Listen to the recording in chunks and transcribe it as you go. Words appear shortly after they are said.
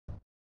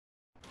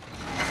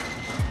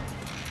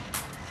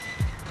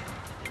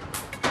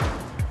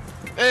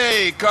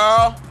Hey,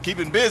 Carl.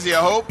 Keeping busy, I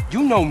hope.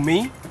 You know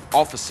me,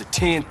 Officer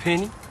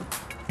Tenpenny.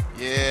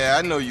 Yeah,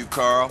 I know you,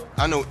 Carl.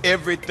 I know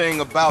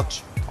everything about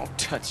you. Don't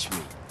touch me,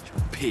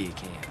 you pig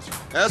hands.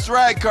 That's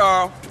right,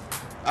 Carl.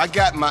 I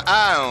got my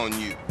eye on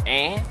you.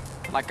 And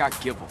like I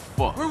give a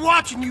fuck. We're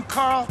watching you,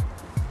 Carl.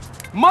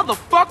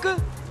 Motherfucker!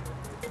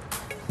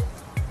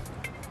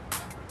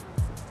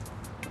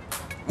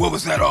 What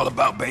was that all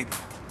about, baby?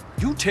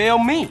 You tell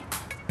me.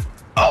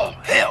 Oh,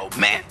 hell,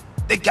 man.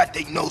 They got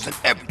their nose in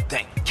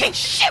everything. Can't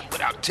shit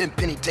without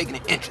Tenpenny taking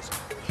an interest.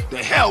 The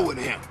hell with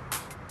him.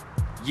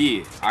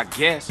 Yeah, I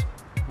guess.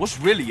 What's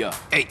really up?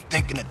 Hey,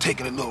 thinking of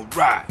taking a little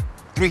ride.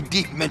 3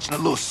 Deep mentioned a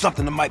little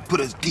something that might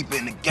put us deeper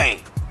in the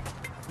game.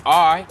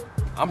 Alright,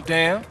 I'm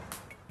down.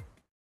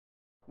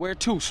 Where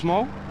to,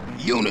 Smoke?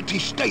 Unity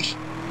Station.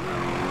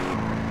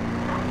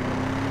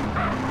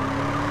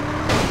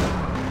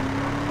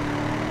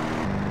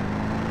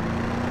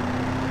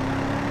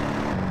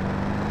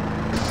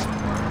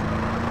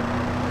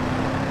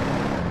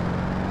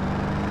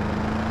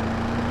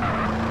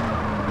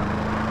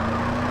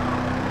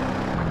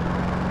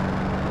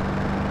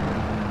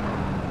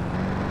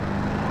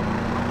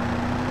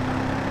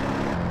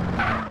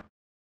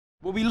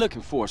 What we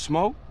looking for,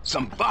 Smoke?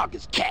 Some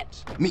Vargas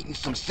cats meeting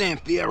some San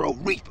Fierro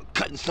reefer,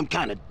 cutting some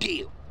kind of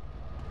deal.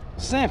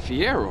 San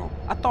Fierro?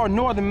 I thought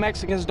northern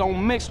Mexicans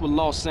don't mix with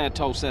Los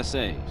Santos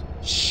SAs.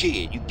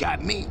 Shit, you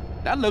got me.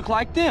 That look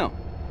like them.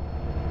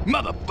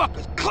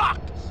 Motherfuckers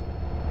clocked us.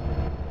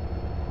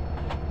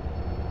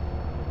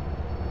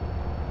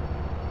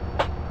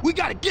 We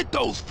gotta get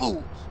those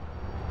fools.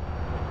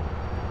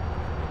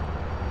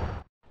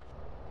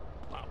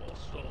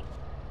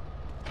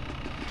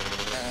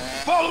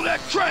 Follow that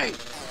train!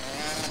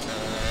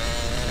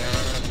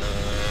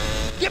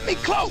 Get me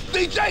close,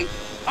 CJ!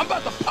 I'm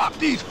about to pop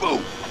these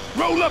fools!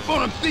 Roll up on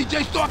them,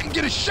 CJ, so I can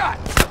get a shot!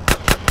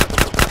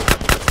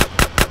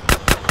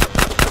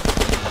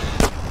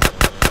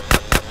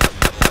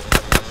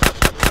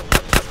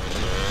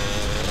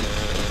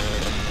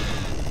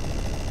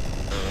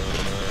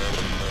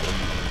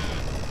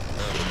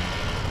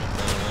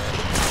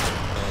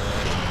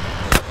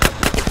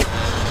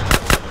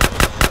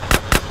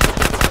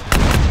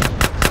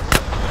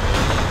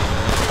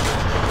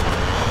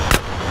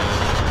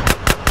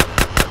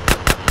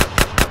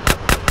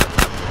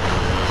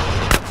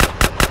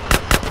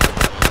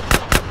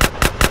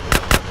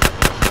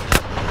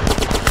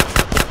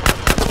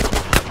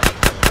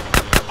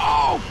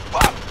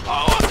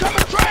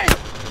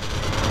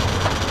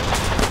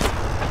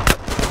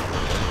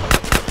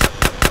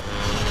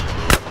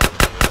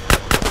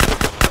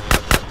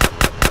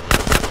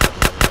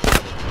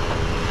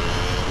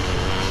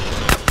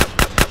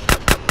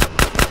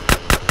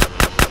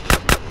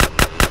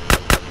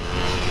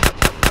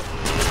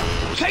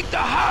 Take the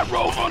high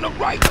road on the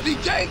right,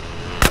 CJ!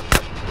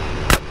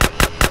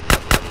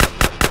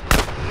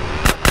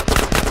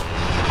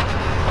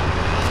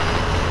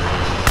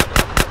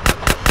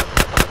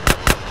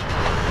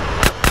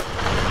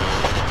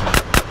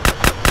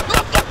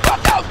 Look the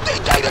fuck out,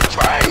 CJ, the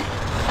train!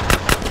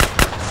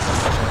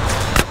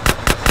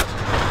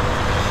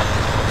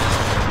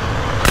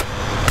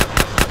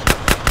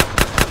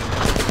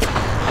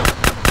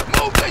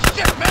 Move this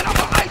shit, man!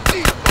 I'ma ice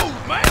these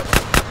fools, man!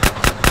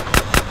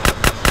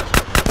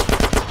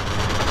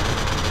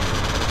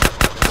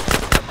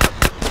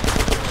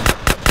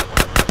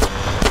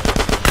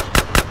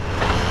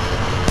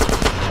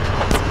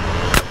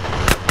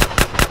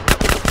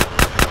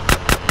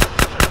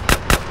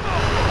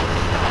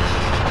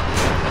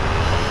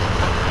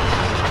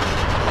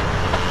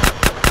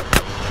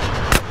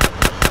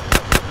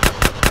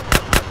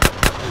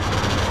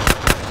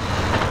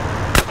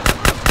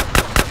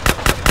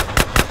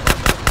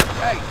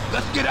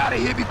 Let's get out of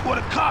here before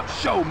the cops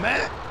show,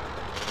 man!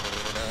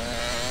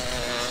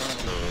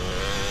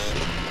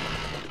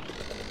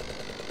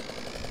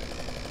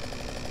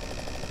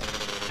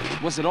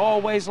 Was it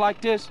always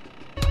like this?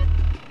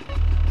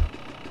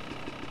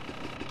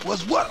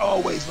 Was what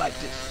always like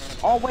this?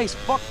 Always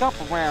fucked up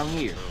around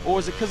here? Or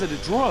is it because of the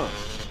drugs?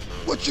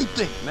 What you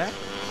think, man?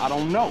 I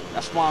don't know.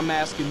 That's why I'm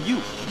asking you.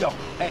 Yo,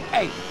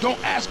 hey, don't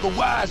ask a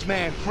wise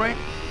man, Frank.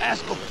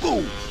 Ask a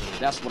fool.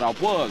 That's what I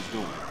was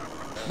doing.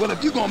 Well,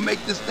 if you gonna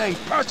make this thing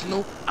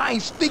personal, I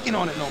ain't speaking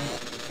on it no more.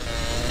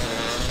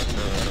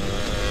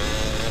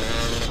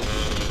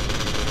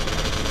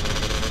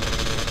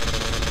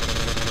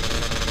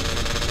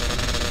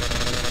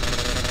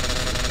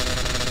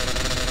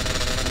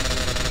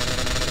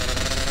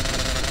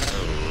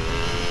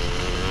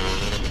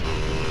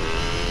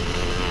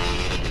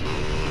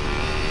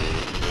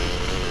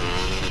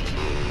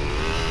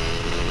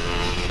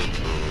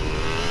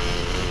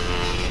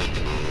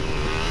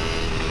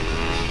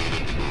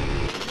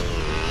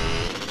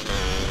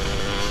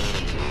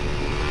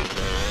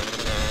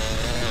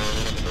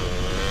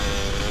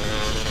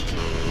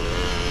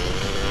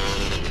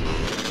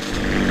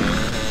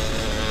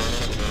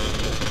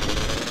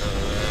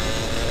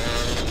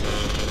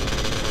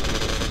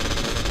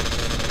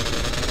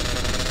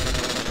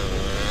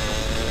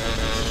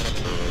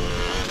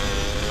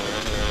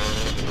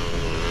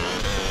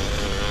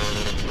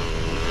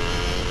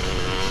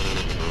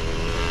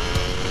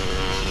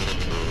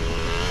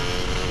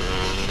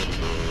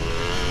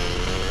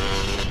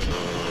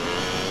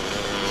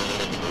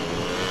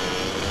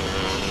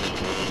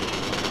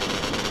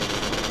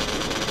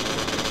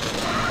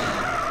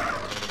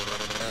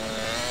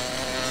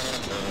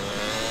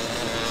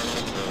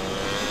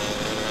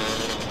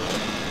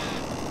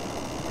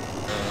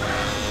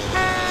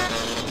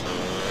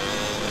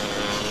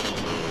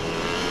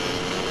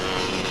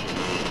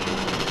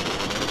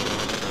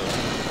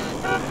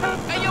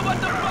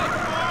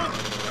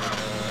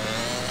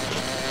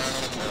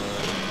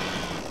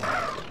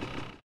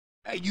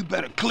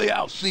 clear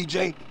out,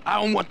 CJ.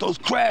 I don't want those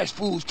crash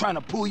fools trying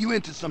to pull you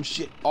into some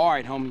shit. All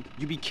right, homie.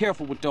 You be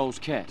careful with those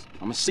cats.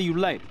 I'ma see you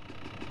later.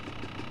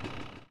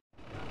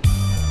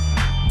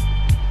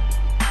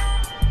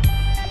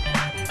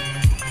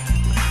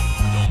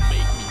 Don't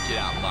make me get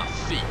out my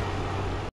seat.